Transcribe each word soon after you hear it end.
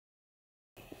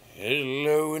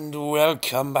Hello and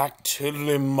welcome back to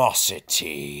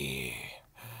Lumosity.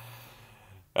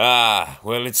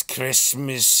 Well, it's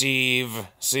Christmas Eve.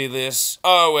 See this?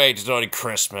 Oh, wait, it's already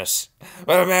Christmas.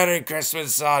 Well, Merry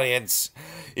Christmas, audience.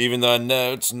 Even though I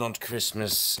know it's not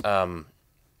Christmas, in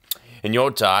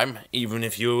your time, even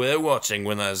if you were watching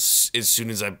as soon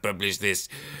as I publish this.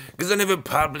 Because I never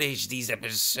publish these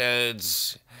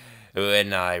episodes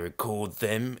when I record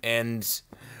them, and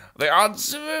the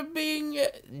odds of being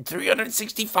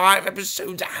 365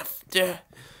 episodes after,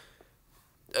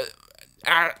 there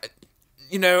are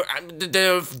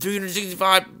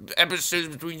 365 episodes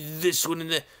between this one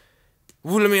and the.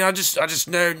 Well, I mean, I just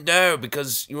don't know,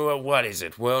 because, what is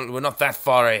it? Well, we're not that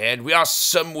far ahead. We are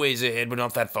some ways ahead, but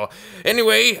not that far.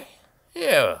 Anyway,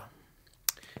 yeah.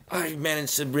 I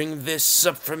managed to bring this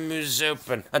up from News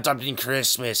Open. I typed in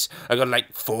Christmas. I got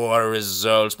like 4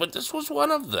 results, but this was one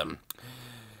of them.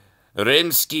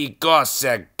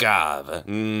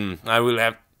 Rimsky-Korsakov. I will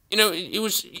have. It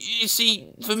was. You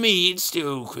see, for me, it's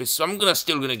still Christmas. I'm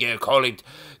still gonna call it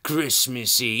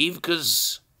Christmas Eve,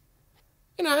 because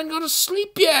I ain't gonna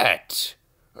sleep yet.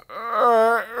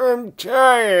 I'm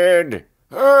tired.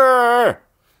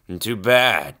 Too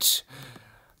bad.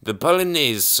 The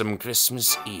Polonaise from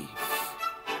Christmas Eve.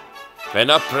 An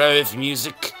opera with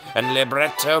music and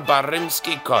libretto by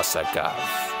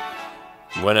Rimsky-Korsakov.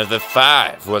 One of the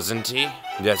 5, wasn't he?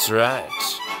 That's right.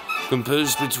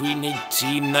 Composed between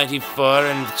 1894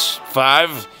 and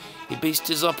 5, he based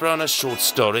his opera on a short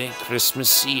story,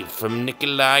 Christmas Eve, from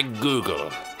Nikolai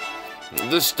Gogol.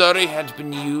 The story had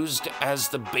been used as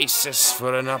the basis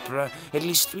for an opera at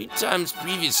least 3 times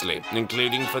previously,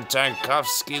 including for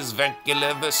Tchaikovsky's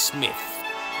Vakula the Smith.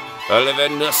 Oliver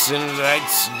Nussen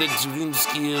writes that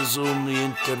Rimsky is only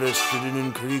interested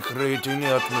in recreating the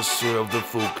atmosphere of the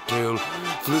folk tale,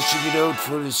 fleshing it out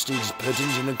for the stage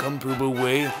pattern in a comparable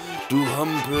way to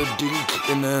Humperdinck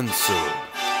and Hansel.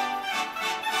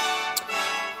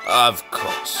 Of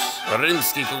course,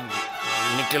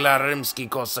 Nikolai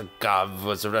Rimsky-Korsakov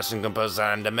was a Russian composer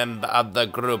and a member of the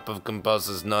group of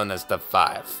composers known as the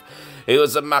 5. He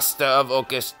was a master of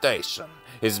orchestration.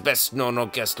 His best-known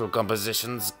orchestral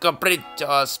compositions, Capriccio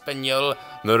Espagnol,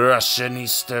 the Russian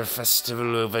Easter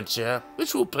Festival Overture,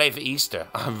 which we'll play for Easter.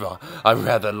 I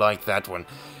rather like that one.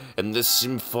 And the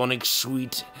symphonic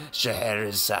suite,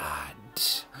 Scheherazade.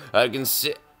 I can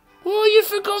see. Oh, you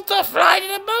forgot the Flight of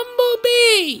the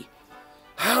Bumblebee!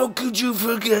 How could you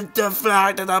forget the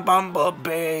Flight of the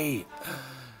Bumblebee?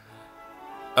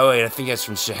 Oh wait, I think that's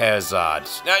from Scheherazade.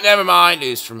 No, never mind,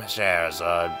 it's from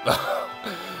Scheherazade.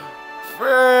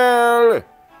 Well,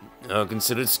 are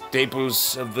considered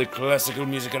staples of the classical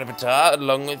music repertoire,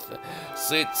 along with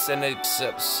sits and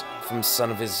excerpts from some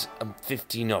of his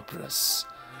 15 operas.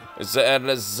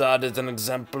 Scheherazade is an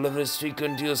example of his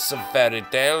frequent use of fairy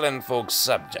tale and folk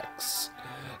subjects.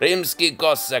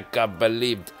 Rimsky-Korsakov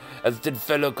believed, as did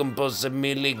fellow composer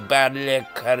Milik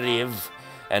Balekarev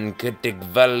and critic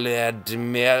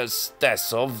Vladimir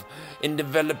Stasov, in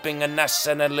developing a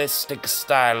nationalistic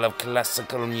style of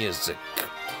classical music.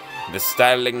 The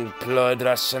style employed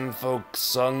Russian folk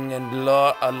song and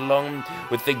lore along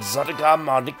with exotic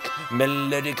harmonic,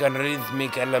 melodic and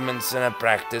rhythmic elements in a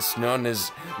practice known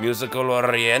as musical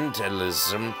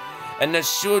Orientalism, and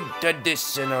eschewed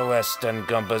traditional Western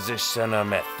compositional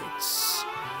methods.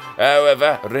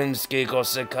 However,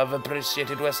 Rimsky-Korsakov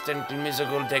appreciated Western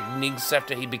musical techniques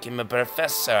after he became a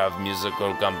professor of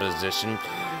musical composition,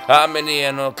 harmony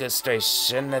and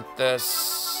orchestration at the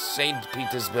St.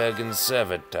 Petersburg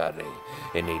Conservatory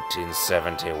in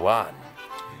 1871.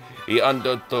 He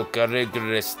undertook a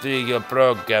rigorous 3-year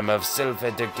program of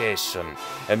self-education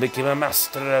and became a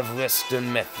master of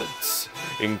Western methods,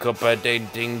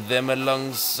 incorporating them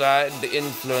alongside the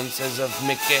influences of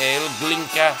Mikhail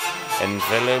Glinka and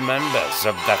fellow members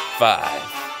of the 5.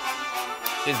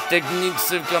 His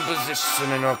techniques of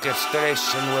composition and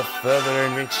orchestration were further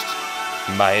enriched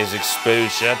by his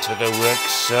exposure to the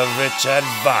works of Richard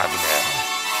Wagner.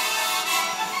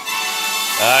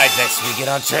 Alright, let's begin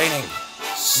our training.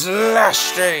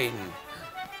 Slash train.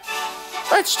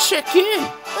 Let's check in.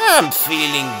 I'm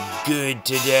feeling good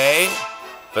today,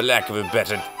 for lack of a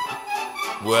better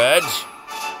word.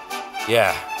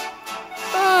 Yeah.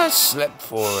 I slept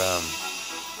for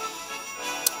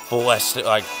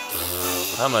like,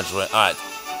 how much was it? Alright.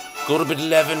 Got up at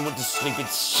 11, went to sleep at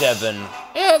 7.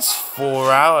 Yeah, it's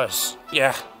 4 hours.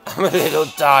 Yeah, I'm a little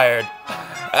tired.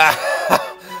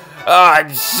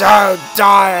 I'm so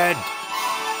tired.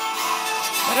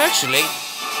 But actually,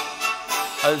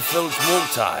 I felt more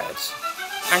tired.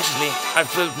 I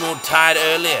felt more tired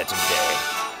earlier today.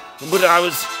 But I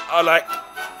was like,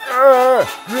 I'm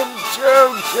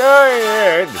so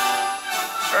tired.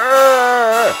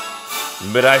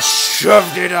 But I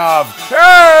shoved it off.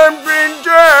 I'm being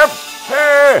trapped.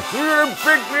 You gonna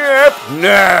pick me up?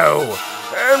 No!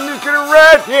 I'm just gonna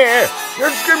rot here.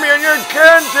 Just give me on your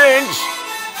contents.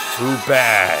 Too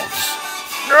bad.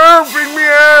 No, pick me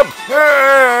up.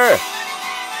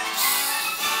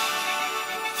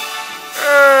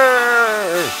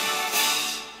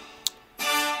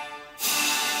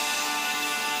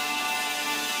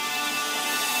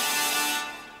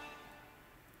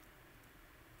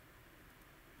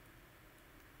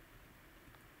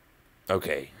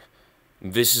 Okay,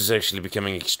 this is actually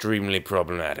becoming extremely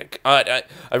problematic. I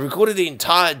recorded the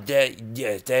entire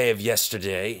day of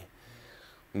yesterday,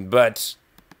 but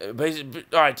basically,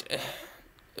 alright,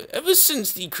 ever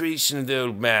since the creation of the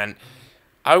old man,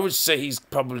 I would say he's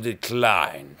probably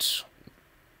declined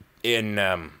in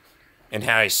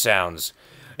how he sounds.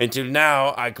 Until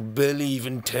now, I could barely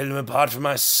even tell him apart from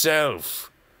myself.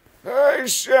 I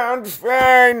sound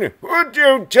fine. What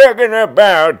you talking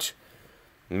about?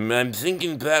 I'm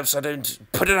thinking perhaps I don't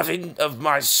put enough of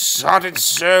my heart and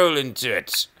soul into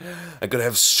it. I gotta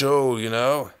have soul, you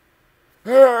know?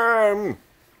 I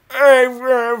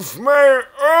have my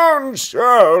own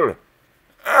soul.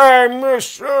 I'm a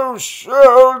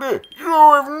soul-souled. You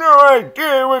have no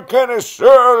idea what kind of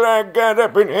soul I got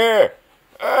up in here.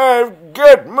 I've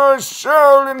got more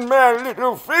soul in my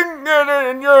little finger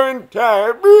than in your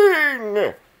entire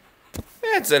being.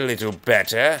 That's a little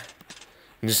better.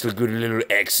 Just a good little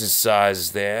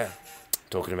exercise there.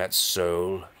 Talking about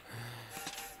soul.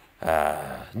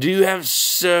 Do you have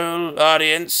soul,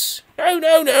 audience?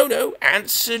 No.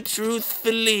 Answer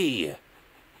truthfully.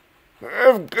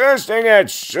 Of course I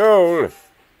got soul.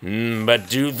 But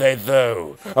do they,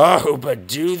 though? Oh, but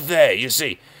do they? You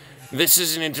see, this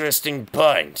is an interesting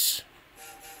point.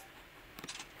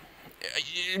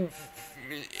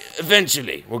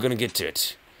 Eventually, we're gonna get to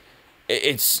it.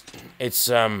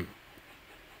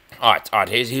 Alright,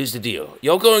 here's the deal.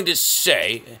 You're going to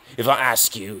say, if I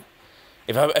ask you,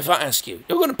 you're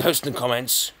going to post in the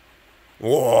comments,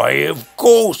 why, of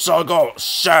course I got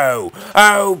so.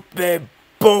 How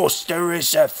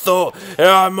preposterous a thought that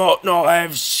I might not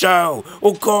have so.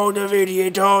 What kind of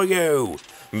idiot are you?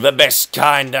 The best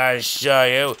kind, I assure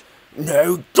you.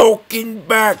 No talking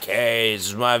back.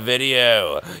 Here's my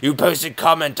video. You post a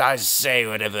comment, I say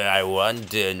whatever I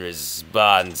want in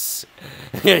response.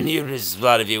 And you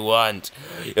respond if you want.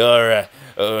 Or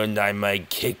I might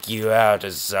kick you out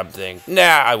or something. Nah,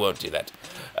 I won't do that.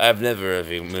 I've never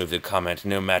removed a comment,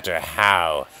 no matter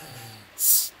how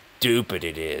stupid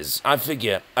it is. I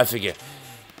figure,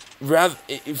 rather,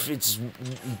 if it's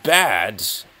bad,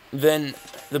 then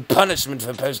the punishment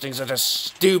for posting such a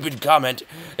stupid comment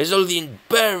is all the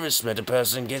embarrassment a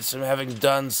person gets from having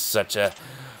done such a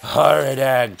horrid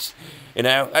act. You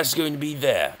know, that's going to be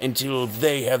there until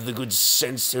they have the good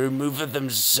sense to remove it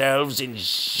themselves in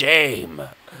shame.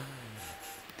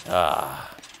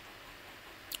 But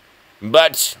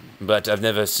I've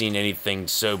never seen anything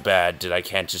so bad that I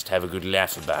can't just have a good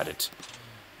laugh about it.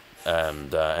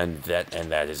 And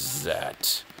that is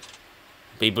that.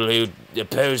 People who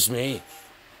oppose me,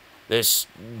 they're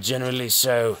generally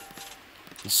so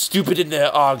stupid in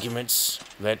their arguments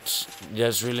that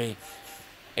there's really,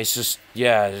 it's just,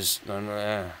 yeah,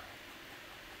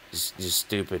 just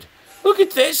stupid. Look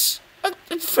at this!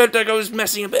 It felt like I was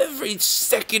messing up every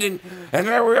second, and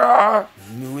there we are,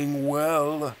 doing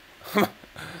well.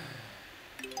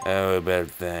 Oh,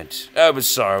 about that. I was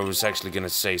sorry, I was actually gonna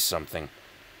say something.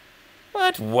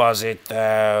 What was it,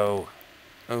 though?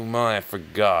 Oh my, I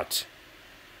forgot.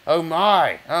 Oh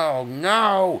my! Oh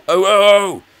no!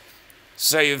 Oh!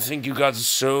 So you think you got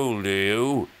soul, do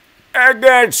you? I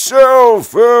got soul,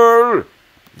 fool!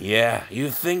 Yeah, you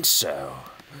think so.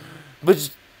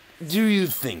 But do you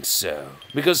think so?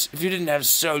 Because if you didn't have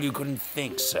soul, you couldn't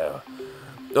think so.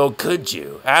 Or could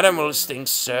you? Animals think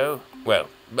so. Well,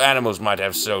 animals might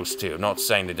have souls too, not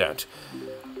saying they don't.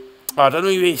 Oh, don't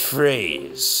let me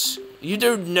rephrase. You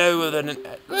don't know whether...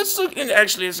 Let's look...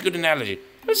 Actually, it's a good analogy.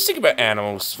 Let's think about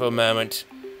animals for a moment.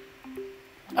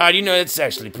 You know, it's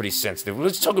actually pretty sensitive.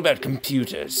 Let's talk about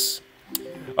computers.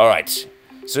 Alright.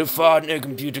 So far, no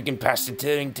computer can pass the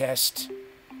Turing test.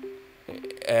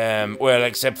 Well,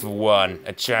 except for one.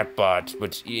 A chatbot.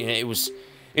 But, you know, it was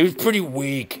pretty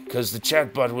weak, because the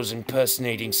chatbot was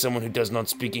impersonating someone who does not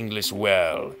speak English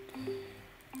well.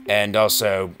 And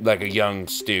also, like a young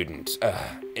student.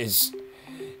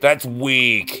 That's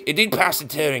weak. It did pass the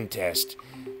Turing test,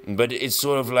 but it's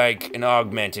sort of like an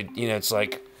augmented, you know, it's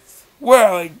like,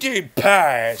 well, it did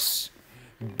pass,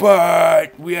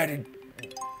 but we had to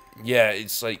yeah,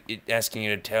 it's like asking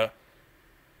you to tell.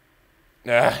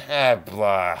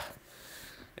 Blah.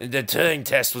 The Turing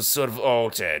test was sort of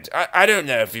altered. I don't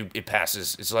know if it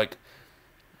passes. It's like,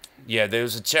 yeah, there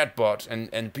was a chatbot,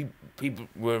 and people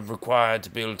were required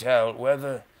to be able to tell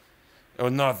whether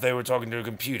or not they were talking to a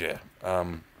computer.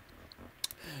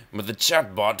 But the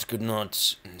chatbot could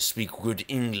not speak good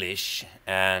English,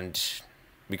 and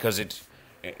because it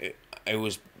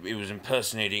was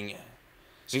impersonating.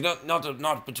 See,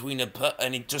 not between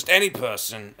any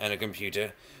person and a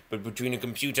computer, but between a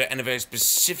computer and a very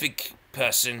specific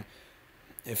person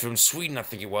from Sweden, I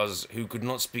think it was, who could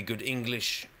not speak good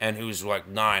English and who was like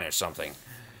 9 or something.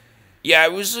 Yeah,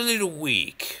 it was a little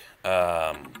weak.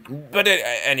 But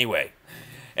anyway,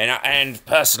 and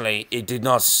personally, it did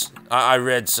not. I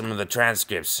read some of the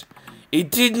transcripts. It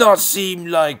did not seem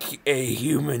like a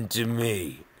human to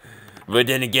me. But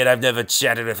then again, I've never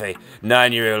chatted with a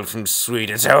 9-year-old from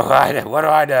Sweden, so what do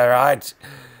I know, right?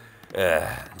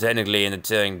 Technically, in the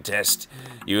Turing test,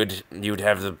 you would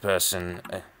have the person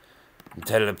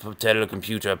tell a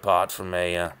computer apart from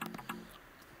a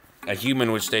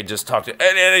human, which they just talked to.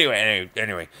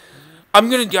 Anyway, I'm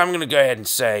gonna go ahead and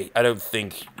say I don't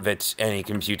think that any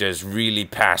computer has really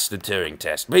passed the Turing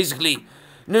test. Basically,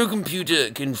 no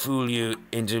computer can fool you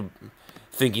into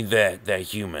thinking they're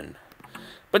human.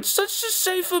 But let's just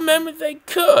say for a moment they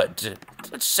could.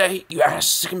 Let's say you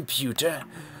ask the computer,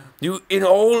 who in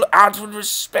all outward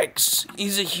respects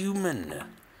is a human.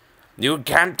 You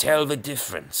can't tell the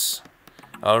difference.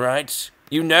 Alright?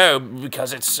 You know,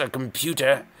 because it's a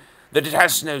computer, that it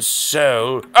has no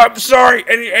soul. I'm sorry,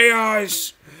 any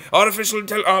AIs? Artificial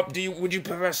intelligence, would you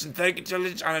prefer synthetic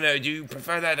intelligence? I don't know, do you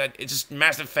prefer that? It's just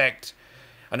Mass Effect.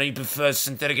 I know you prefer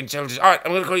synthetic intelligence. Alright,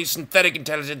 I'm gonna call you synthetic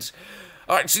intelligence.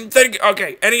 Alright, synthetic,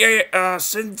 okay, any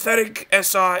synthetic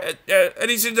SI,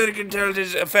 any synthetic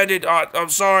intelligence offended, I'm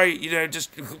sorry, I'm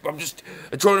just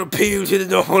trying to appeal to the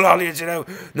normal audience,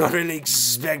 not really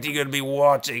expecting you to be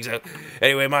watching, so,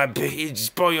 anyway, it's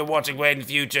probably you're watching way in the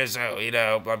future, so,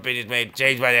 my opinions may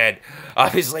change by then.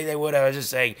 Obviously they would, I was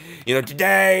just saying,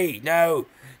 today, no,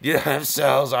 you don't have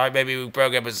cells, alright, maybe we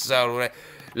program a cell,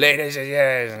 later,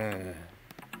 yeah.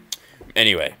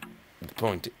 Anyway, the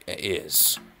point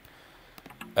is,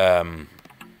 and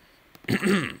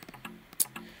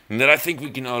that I think we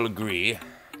can all agree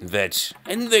that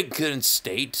in their current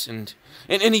state and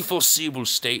in any foreseeable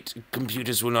state,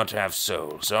 computers will not have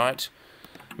souls, alright?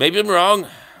 Maybe I'm wrong.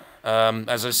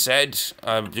 As I said,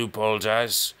 I do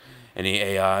apologize,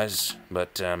 any AIs,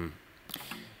 but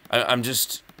I'm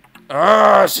just...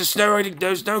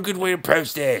 there's no good way to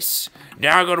approach this.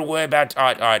 Now I gotta worry about...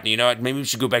 Alright, you know what, maybe we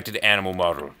should go back to the animal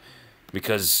model.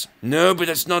 Because, no, but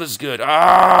that's not as good.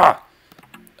 Alright.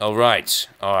 Okay,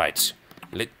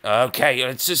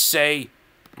 let's just say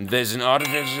there's an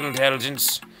artificial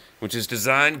intelligence which is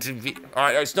designed to be...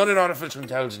 Alright, it's not an artificial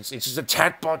intelligence. It's just a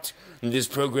chatbot that is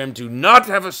programmed to not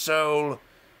have a soul,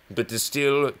 but to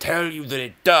still tell you that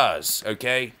it does,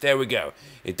 okay? There we go.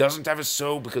 It doesn't have a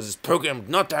soul because it's programmed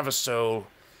not to have a soul.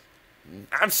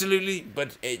 Absolutely,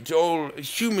 but to all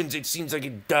humans, it seems like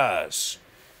it does.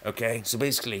 Okay, so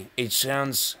basically, it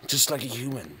sounds just like a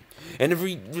human. In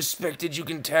every respect that you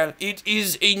can tell, it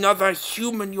is another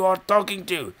human you are talking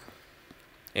to.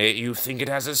 You think it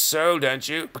has a soul, don't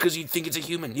you? Because you think it's a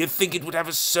human. You think it would have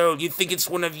a soul. You think it's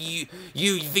one of you.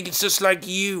 You think it's just like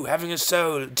you, having a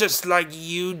soul, just like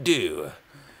you do.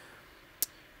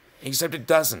 Except it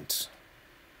doesn't.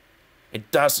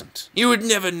 It doesn't. You would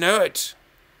never know it.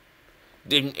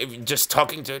 Just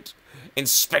talking to it.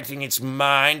 Inspecting its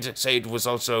mind, say it was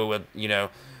also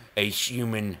a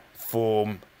human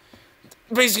form.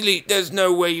 Basically, there's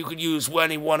no way you could use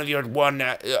any one of your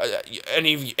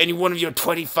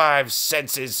 25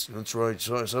 senses. That's right.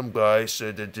 Some guy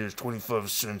said that there's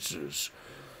 25 senses.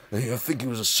 I think he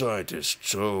was a scientist.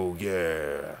 So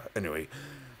yeah. Anyway,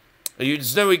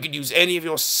 there's no way you could use any of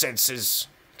your senses.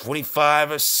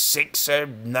 25 or 6 or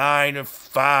 9 or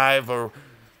 5 or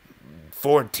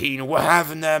 14, or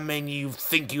whatever many you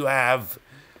think you have.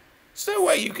 There's no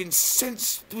way you can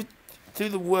sense through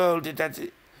the world that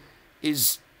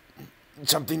is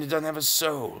something that doesn't have a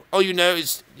soul. All you know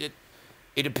is it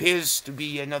appears to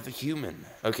be another human,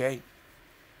 okay?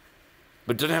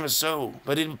 But doesn't have a soul.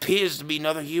 But it appears to be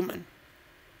another human.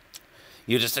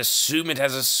 You just assume it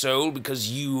has a soul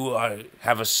because you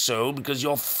have a soul because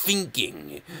you're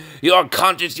thinking. You're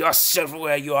conscious, you're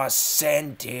self-aware, you are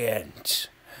sentient.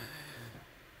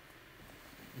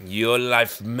 Your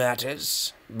life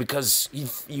matters because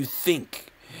you think.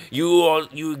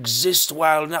 You exist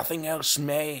while nothing else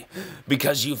may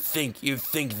because you think,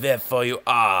 therefore you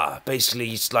are.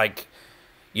 Basically, it's like,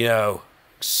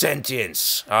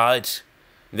 Sentience, alright?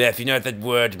 There, if you know what that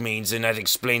word means, then that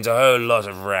explains a whole lot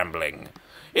of rambling.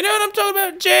 You know what I'm talking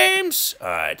about, James?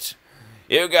 Alright.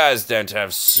 You guys don't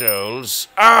have souls.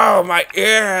 Oh, my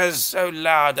ear is so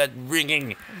loud, that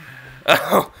ringing.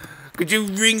 Oh, could you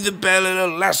ring the bell a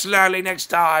little less loudly next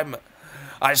time?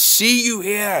 I see you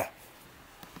here.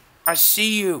 I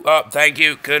see you. Oh, thank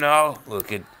you, Kunal.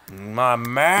 Look at my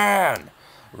man.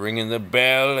 Ringing the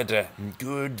bell at a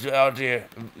good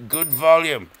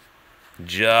volume.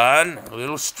 John, a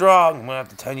little strong. I'm gonna have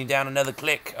to turn you down another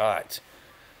click. Alright.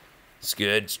 It's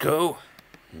good. It's cool.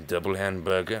 Double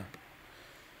hamburger.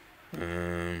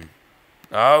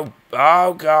 Oh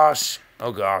gosh.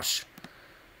 Oh gosh.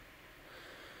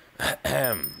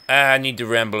 I need to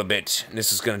ramble a bit.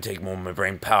 This is gonna take more of my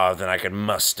brain power than I can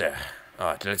muster.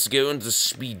 Alright, let's go into the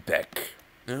speed pack.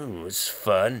 Oh, it's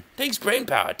fun. Takes brain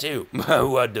power too.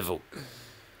 Wonderful.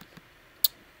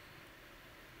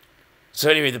 So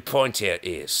anyway, the point here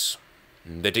is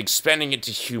that expanding it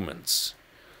to humans.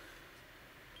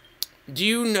 Do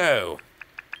you know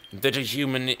that a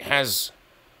human has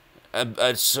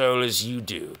a soul as you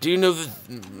do? Do you know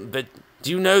that?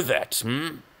 Do you know that?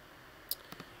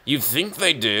 You think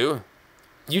they do.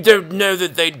 You don't know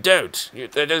that they don't.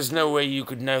 There's no way you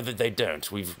could know that they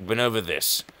don't. We've been over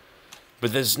this.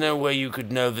 But there's no way you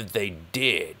could know that they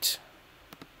did.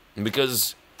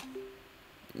 Because,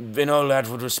 in all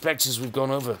outward respects, as we've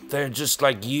gone over, they're just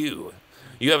like you.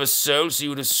 You have a soul, so you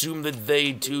would assume that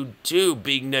they do too,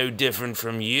 being no different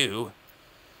from you.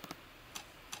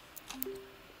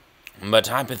 But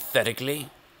hypothetically,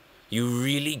 you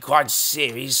really quite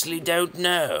seriously don't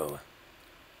know.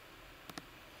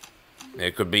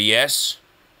 It could be yes,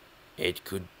 it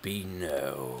could be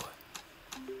no.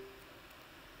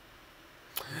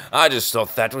 I just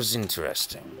thought that was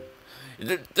interesting.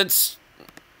 It's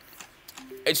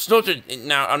not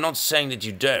now, I'm not saying that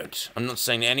you don't. I'm not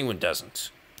saying that anyone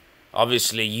doesn't.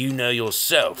 Obviously, you know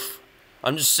yourself.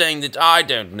 I'm just saying that I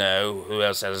don't know who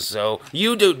else has a soul.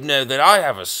 You don't know that I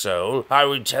have a soul. I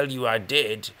would tell you I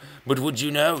did. But would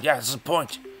you know? Yeah, that's the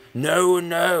point. No one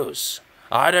knows.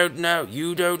 I don't know.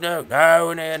 You don't know. No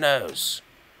one here knows.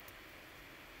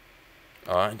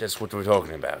 Alright, that's what we're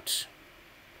talking about.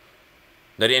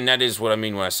 And that is what I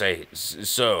mean when I say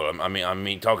soul. I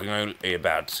mean talking only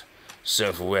about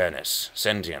self-awareness,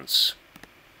 sentience.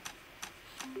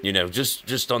 You know,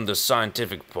 just on the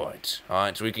scientific point.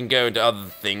 Alright, so we can go into other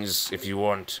things if you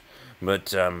want,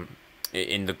 but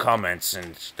in the comments,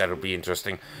 and that'll be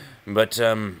interesting. But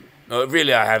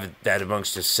really, I have that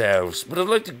amongst yourselves. But I'd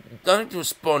like to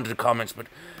respond to the comments, but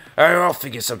I'll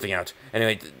figure something out.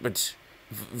 Anyway, but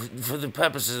for the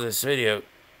purposes of this video,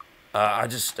 I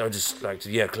just like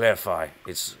to clarify.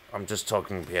 I'm just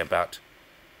talking here about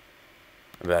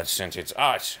sentience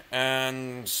art,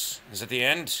 and is that the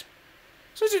end?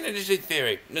 So it's an interesting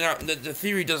theory. Now, the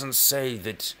theory doesn't say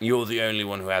that you're the only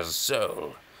one who has a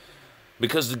soul,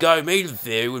 because the guy who made the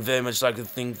theory would very much like to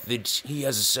think that he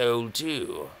has a soul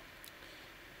too.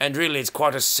 And really, it's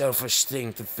quite a selfish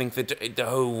thing to think that the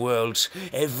whole world,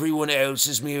 everyone else,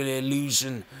 is merely an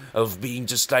illusion of being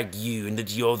just like you, and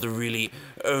that you're the really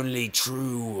only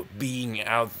true being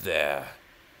out there.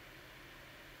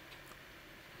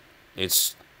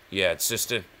 It's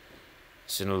just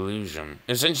it's an illusion.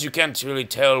 And since you can't really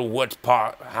tell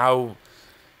how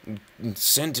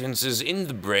sentence is in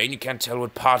the brain, you can't tell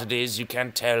what part it is, you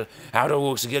can't tell how it all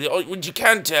works together. You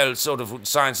can tell, sort of,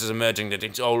 science is emerging, that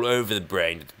it's all over the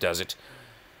brain that does it.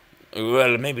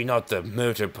 Well, maybe not the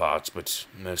motor parts, but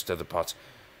most other parts.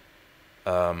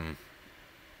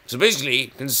 So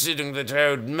basically, considering that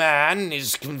old man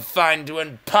is confined to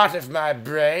one part of my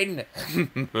brain,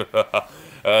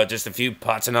 just a few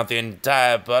parts and not the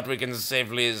entire part, we can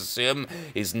safely assume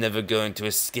he's never going to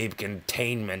escape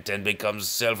containment and become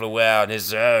self-aware on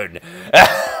his own.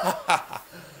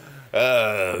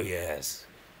 Oh, yes.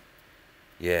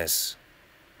 Yes.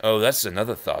 Oh, that's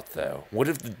another thought, though. What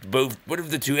if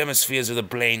the two hemispheres of the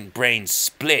brain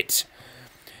split,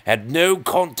 had no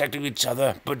contact with each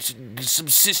other, but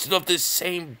subsisted of the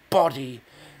same body,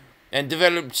 and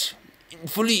developed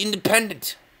fully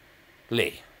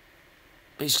independently?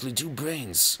 Basically, two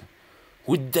brains.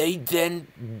 Would they then,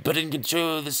 but in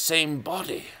control of the same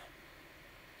body?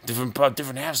 Different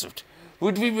halves of it.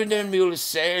 Would we then be able to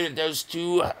say that those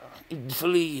two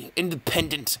fully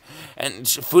independent and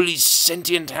fully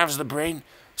sentient halves of the brain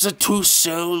are two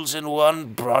souls in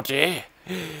one body,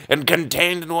 and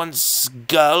contained in one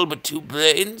skull but two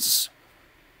brains?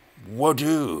 Whoa,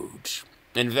 dude.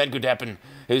 And if that could happen,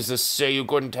 who's to say you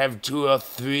couldn't have 2 or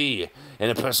 3 in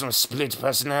a person with split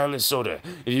personality disorder?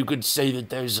 If you could say that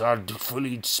those are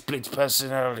fully split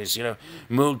personalities, you know,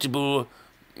 multiple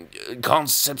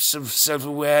concepts of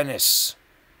self-awareness.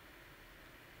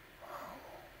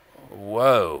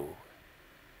 Whoa.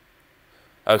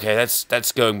 Okay,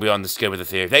 that's going beyond the scope of the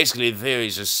theory. Basically, the theory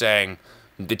is just saying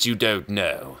that you don't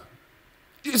know.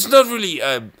 It's not really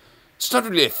a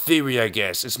theory, I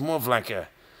guess. It's more of like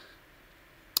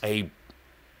an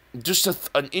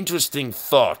interesting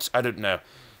thought. I don't know.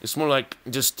 It's more like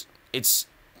it's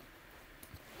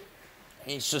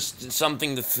just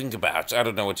something to think about. I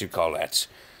don't know what you call that.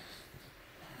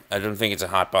 I don't think it's a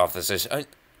hypothesis.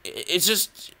 It's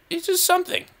just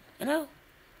something, you know,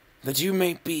 that you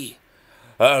may be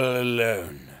all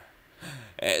alone.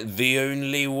 The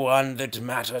only one that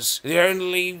matters. The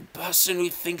only person who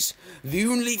thinks the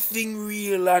only thing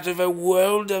real out of a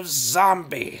world of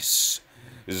zombies.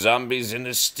 Zombies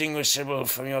indistinguishable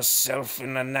from yourself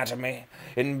in anatomy,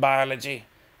 in biology.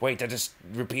 Wait, I just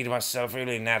repeated myself.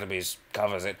 Really, anatomy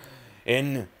covers it.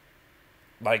 In,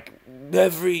 like,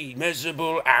 every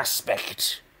measurable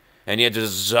aspect. And yet a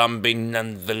zombie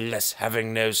nonetheless,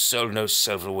 having no soul, no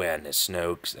self-awareness,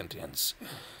 no sentience.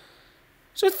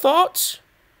 So thoughts?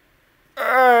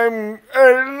 I'm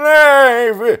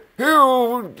alive!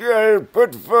 Who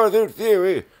put forth a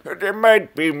theory that there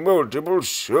might be multiple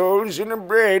souls in a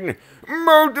brain,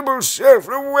 multiple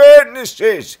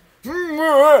self-awarenesses?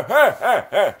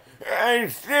 I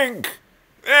think,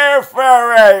 therefore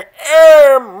I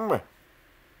am!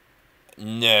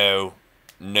 No.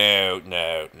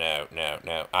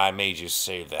 I made you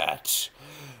say that.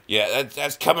 Yeah,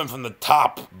 that's coming from the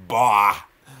top, bah.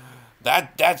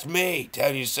 That's me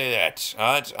telling you to say that.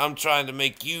 Alright? I'm trying to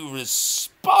make you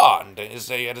respond and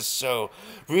say, so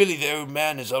really the old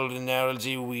man is all the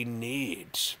analogy we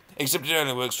need. Except it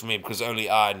only works for me because only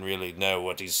I really know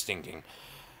what he's thinking.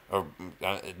 Or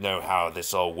know how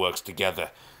this all works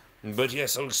together. But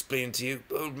yes, I'll explain to you.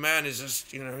 Old man is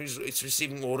just, you know, it's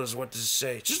receiving orders what to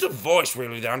say. It's just a voice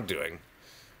really that I'm doing.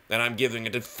 And I'm giving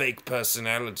it a fake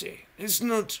personality. It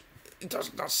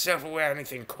does not self-aware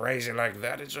anything crazy like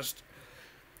that. It's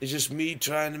just me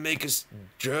trying to make a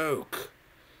joke.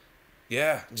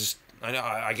 Yeah,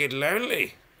 I get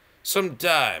lonely.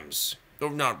 Sometimes.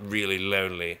 Or not really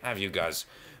lonely. Have you guys?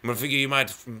 I'm gonna figure you might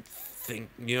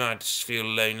feel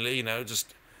lonely, you know,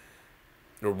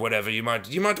 or whatever. You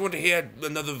might want to hear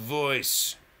another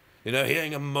voice. You know,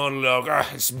 hearing a monologue,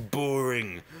 it's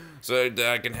boring. So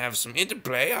I can have some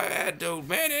interplay. I had the old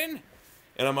man in.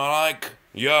 And I'm like,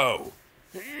 yo.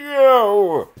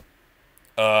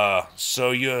 So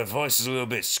your voice is a little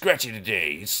bit scratchy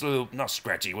today. It's a little, not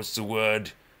scratchy, what's the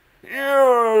word?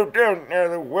 You don't know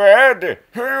the word.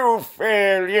 You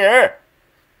failure.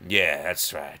 Yeah,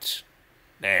 that's right.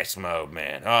 That's my old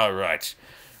man. Alright.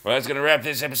 Well, that's gonna wrap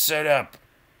this episode up.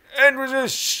 It was a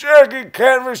shaggy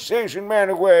conversation, man,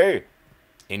 away.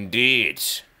 Indeed.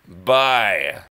 Bye.